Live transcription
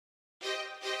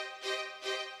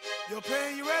Yo,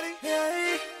 Pain, you ready?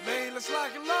 Yeah. Man, let's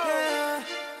lock and load. Yeah.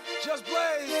 Just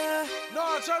blaze. Yeah.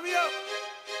 No, turn me up.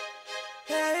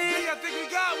 Hey. I think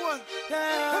we got one.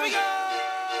 Yeah. Here we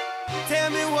go. Tell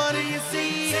me, what do you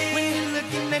see?